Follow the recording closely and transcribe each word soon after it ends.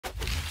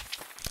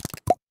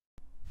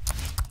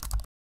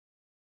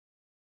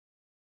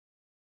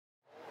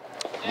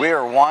We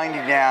are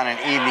winding down an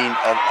evening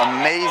of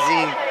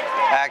amazing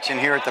action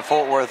here at the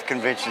Fort Worth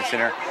Convention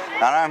Center.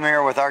 And I'm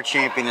here with our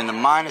champion in the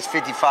minus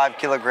 55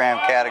 kilogram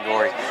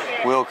category,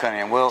 Will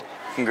Cunningham. Will,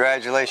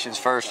 congratulations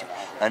first.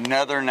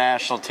 Another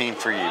national team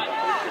for you.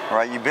 All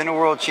right, you've been to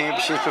World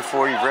Championships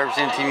before. You've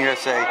represented Team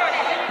USA.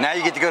 Now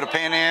you get to go to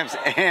Pan Ams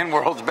and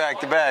Worlds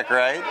back-to-back,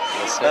 right?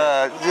 Yes,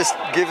 sir. Just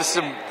give us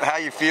some, how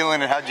you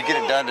feeling and how'd you get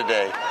it done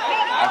today?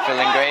 I'm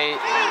feeling great.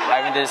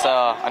 Having this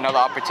another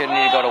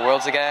opportunity to go to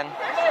Worlds again.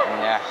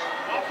 And yeah.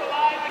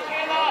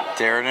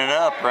 Tearing it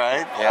up,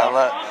 right?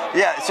 Yeah.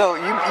 Yeah, so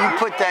you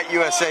put that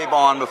USA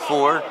on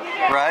before,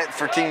 right,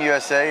 for Team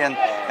USA, and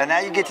now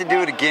you get to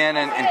do it again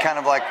and kind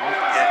of like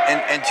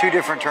in two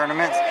different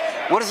tournaments.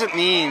 What does it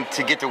mean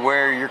to get to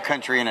wear your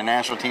country in a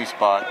national team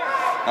spot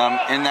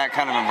in that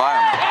kind of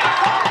environment?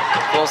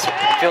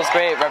 Feels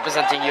great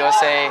representing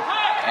USA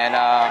and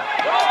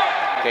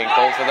getting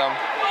gold for them.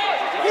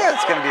 Yeah,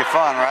 it's going to be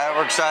fun, right?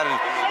 We're excited.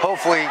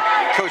 Hopefully,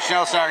 Coach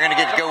Nelson and I are going to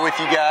get to go with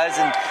you guys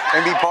and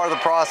be part of the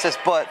process.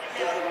 But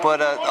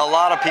a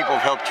lot of people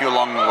have helped you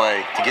along the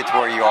way to get to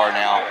where you are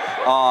now.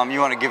 You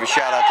want to give a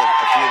shout out to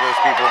a few of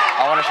those people?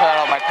 I want to shout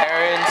out my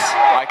parents,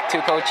 my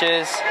two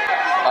coaches,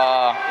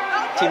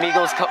 Team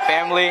Eagles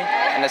family,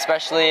 and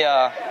especially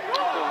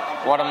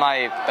one of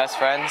my best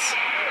friends.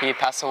 He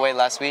passed away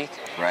last week.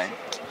 Right.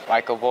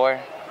 Michael Bohr.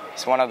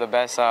 He's one of the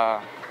best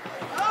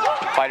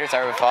fighters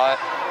I ever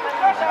fought.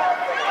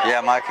 Yeah,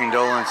 my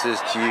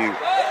condolences to you.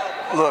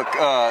 Look,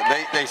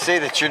 they say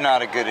that you're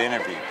not a good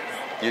interview.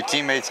 Your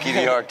teammates give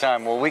you a hard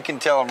time. Well, we can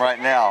tell them right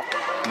now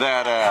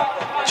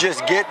that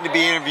just getting to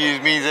be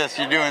interviewed means that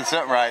you're doing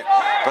something right.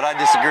 But I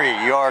disagree.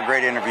 You are a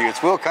great interview.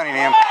 It's Will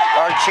Cunningham,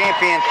 our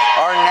champion,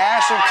 our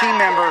national team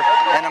member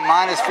in a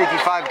minus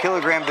 55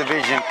 kilogram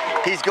division.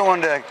 He's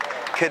going to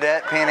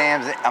cadet Pan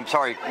Ams,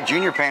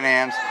 junior Pan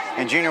Ams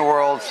and junior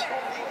worlds.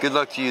 Good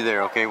luck to you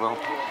there, okay, Will?